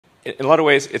In a lot of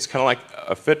ways, it's kind of like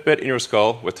a Fitbit in your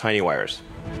skull with tiny wires.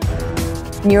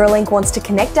 Neuralink wants to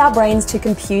connect our brains to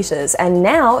computers, and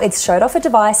now it's showed off a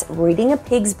device reading a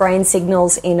pig's brain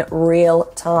signals in real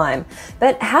time.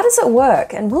 But how does it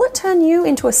work, and will it turn you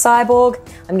into a cyborg?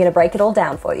 I'm going to break it all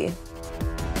down for you.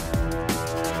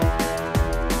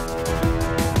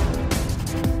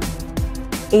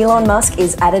 Elon Musk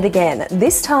is at it again.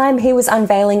 This time he was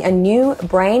unveiling a new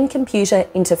brain-computer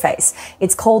interface.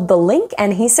 It's called the Link,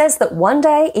 and he says that one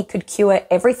day it could cure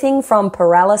everything from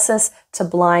paralysis to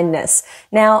blindness.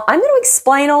 Now, I'm going to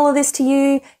explain all of this to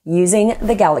you using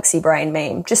the Galaxy Brain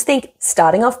meme. Just think,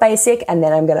 starting off basic, and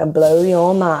then I'm going to blow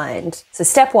your mind. So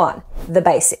step one, the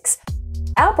basics.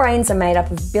 Our brains are made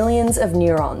up of billions of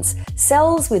neurons,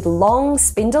 cells with long,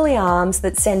 spindly arms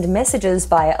that send messages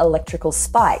via electrical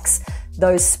spikes.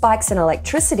 Those spikes in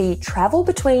electricity travel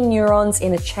between neurons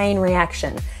in a chain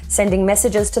reaction, sending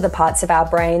messages to the parts of our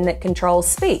brain that control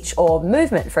speech or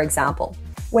movement, for example.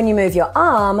 When you move your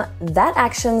arm, that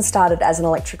action started as an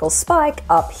electrical spike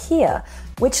up here,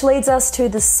 which leads us to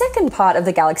the second part of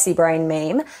the Galaxy Brain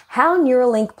meme, how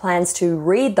Neuralink plans to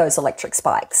read those electric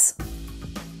spikes.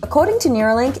 According to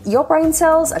Neuralink, your brain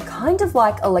cells are kind of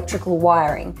like electrical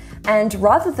wiring, and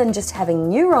rather than just having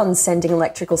neurons sending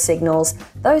electrical signals,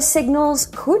 those signals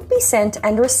could be sent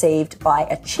and received by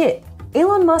a chip.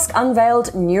 Elon Musk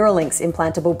unveiled Neuralink's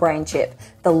implantable brain chip,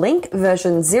 the Link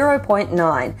version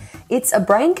 0.9. It's a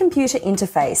brain-computer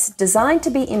interface designed to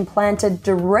be implanted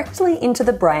directly into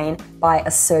the brain by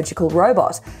a surgical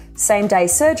robot. Same-day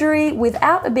surgery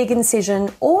without a big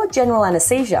incision or general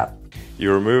anesthesia.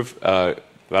 You remove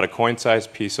about a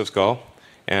coin-sized piece of skull,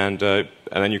 and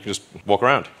then you can just walk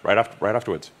around right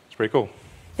afterwards. It's pretty cool.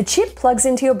 The chip plugs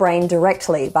into your brain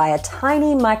directly via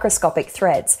tiny microscopic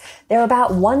threads. They're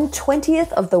about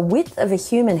 1/20th of the width of a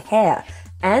human hair,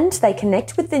 and they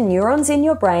connect with the neurons in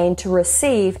your brain to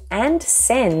receive and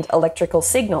send electrical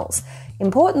signals.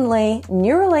 Importantly,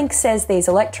 Neuralink says these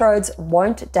electrodes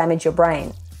won't damage your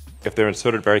brain. If they're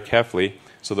inserted very carefully,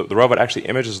 so that the robot actually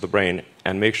images the brain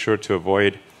and makes sure to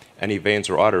avoid any veins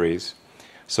or arteries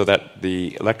so that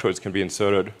the electrodes can be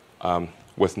inserted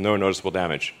with no noticeable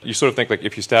damage. You sort of think like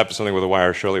if you stab something with a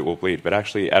wire, surely it will bleed, but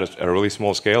actually at a really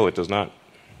small scale, it does not.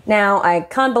 Now, I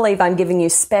can't believe I'm giving you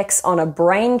specs on a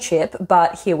brain chip,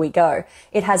 but here we go.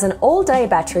 It has an all-day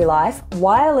battery life,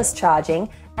 wireless charging,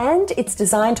 and it's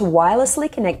designed to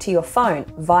wirelessly connect to your phone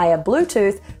via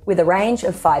Bluetooth with a range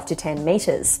of 5 to 10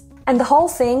 meters. And the whole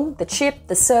thing, the chip,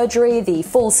 the surgery, the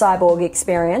full cyborg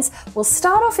experience, will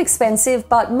start off expensive,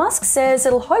 but Musk says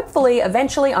it'll hopefully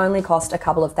eventually only cost a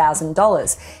couple of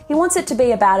 $1,000s. He wants it to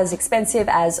be about as expensive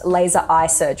as laser eye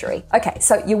surgery. Okay,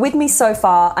 so you're with me so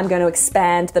far. I'm going to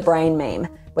expand the brain meme.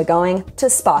 We're going to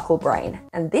Sparkle Brain,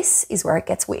 and this is where it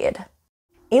gets weird.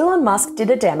 Elon Musk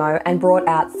did a demo and brought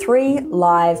out 3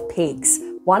 live pigs,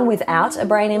 one without a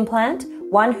brain implant,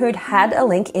 one who'd had a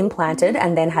link implanted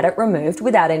and then had it removed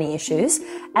without any issues,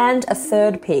 and a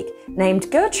third pig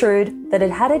named Gertrude that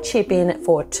had had a chip in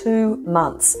for 2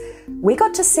 months. We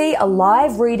got to see a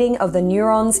live reading of the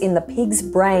neurons in the pig's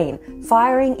brain,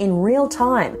 firing in real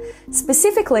time,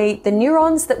 specifically the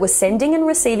neurons that were sending and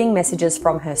receiving messages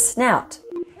from her snout.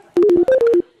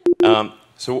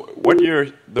 So what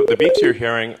the beeps you're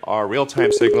hearing are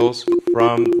real-time signals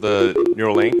from the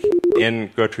Neuralink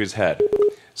in Gertrude's head.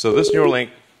 So this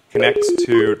Neuralink connects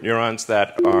to neurons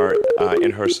that are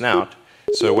in her snout.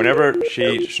 So whenever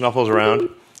she snuffles around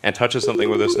and touches something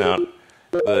with her snout,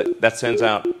 that sends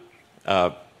out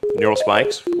neural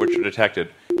spikes, which are detected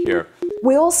here.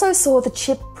 We also saw the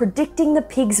chip predicting the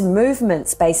pig's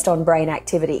movements based on brain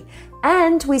activity.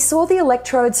 And we saw the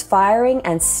electrodes firing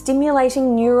and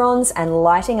stimulating neurons and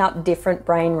lighting up different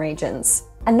brain regions.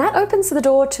 And that opens the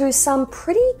door to some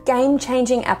pretty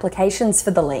game-changing applications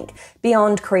for the Link,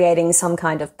 beyond creating some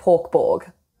kind of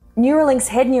pork-borg. Neuralink's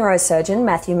head neurosurgeon,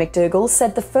 Matthew McDougall,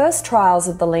 said the first trials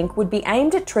of the Link would be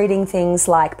aimed at treating things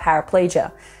like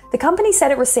paraplegia. The company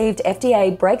said it received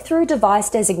FDA breakthrough device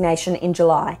designation in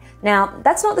July. Now,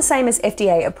 that's not the same as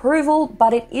FDA approval,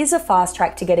 but it is a fast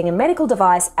track to getting a medical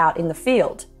device out in the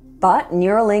field. But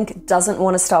Neuralink doesn't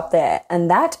want to stop there, and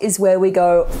that is where we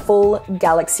go full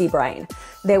Galaxy Brain.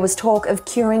 There was talk of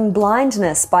curing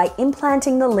blindness by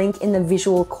implanting the link in the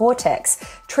visual cortex,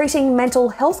 treating mental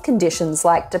health conditions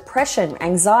like depression,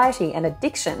 anxiety, and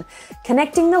addiction,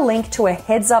 connecting the link to a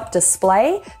heads-up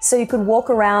display so you could walk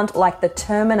around like the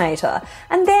Terminator.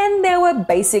 And then there were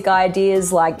basic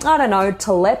ideas like, I don't know,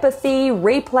 telepathy,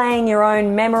 replaying your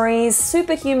own memories,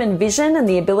 superhuman vision, and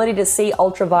the ability to see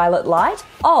ultraviolet light.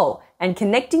 Oh, and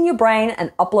connecting your brain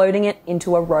and uploading it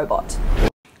into a robot.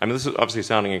 I mean, this is obviously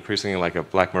sounding increasingly like a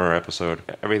Black Mirror episode.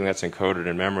 Everything that's encoded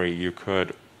in memory, you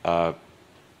could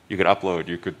upload.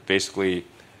 You could basically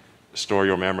store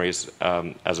your memories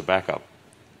as a backup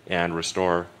and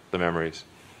restore the memories.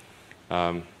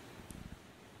 And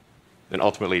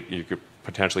ultimately, you could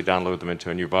potentially download them into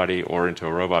a new body or into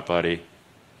a robot body.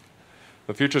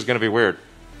 The future is going to be weird.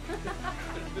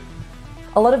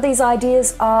 A lot of these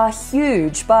ideas are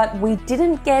huge, but we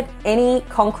didn't get any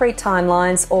concrete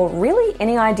timelines or really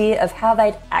any idea of how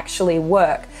they'd actually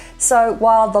work. So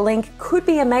while the link could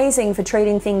be amazing for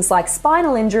treating things like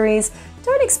spinal injuries,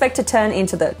 don't expect to turn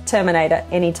into the Terminator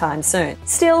anytime soon.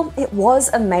 Still, it was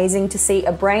amazing to see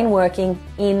a brain working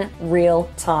in real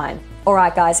time.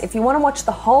 Alright guys, if you want to watch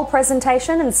the whole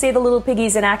presentation and see the little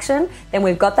piggies in action, then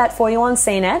we've got that for you on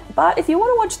CNET. But if you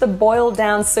want to watch the boiled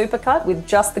down supercut with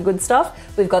just the good stuff,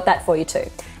 we've got that for you too.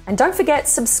 And don't forget,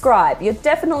 subscribe. You're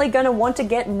definitely going to want to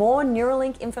get more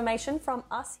Neuralink information from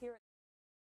us here at